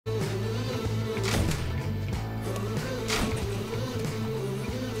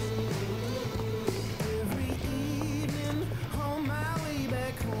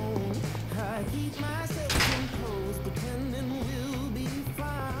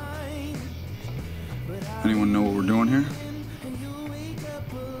Anyone know what we're doing here?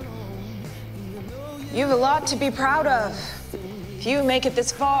 You have a lot to be proud of. If you make it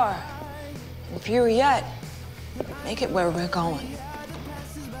this far, and fewer yet, make it where we're going.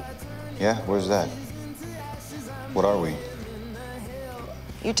 Yeah, where's that? What are we?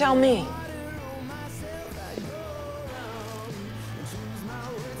 You tell me.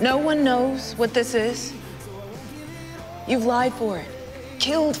 No one knows what this is. You've lied for it,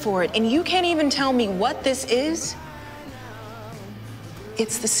 killed for it, and you can't even tell me what this is?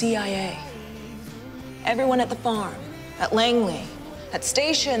 It's the CIA. Everyone at the farm, at Langley, at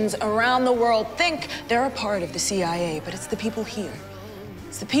stations around the world think they're a part of the CIA, but it's the people here.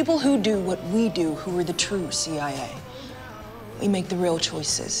 It's the people who do what we do who are the true CIA. We make the real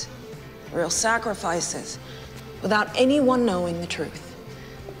choices, the real sacrifices, without anyone knowing the truth.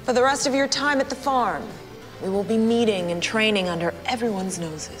 For the rest of your time at the farm, we will be meeting and training under everyone's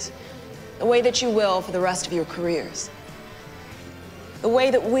noses, the way that you will for the rest of your careers. The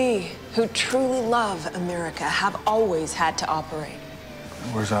way that we, who truly love America, have always had to operate.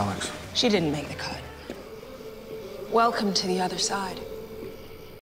 Where's Alex? She didn't make the cut. Welcome to the other side.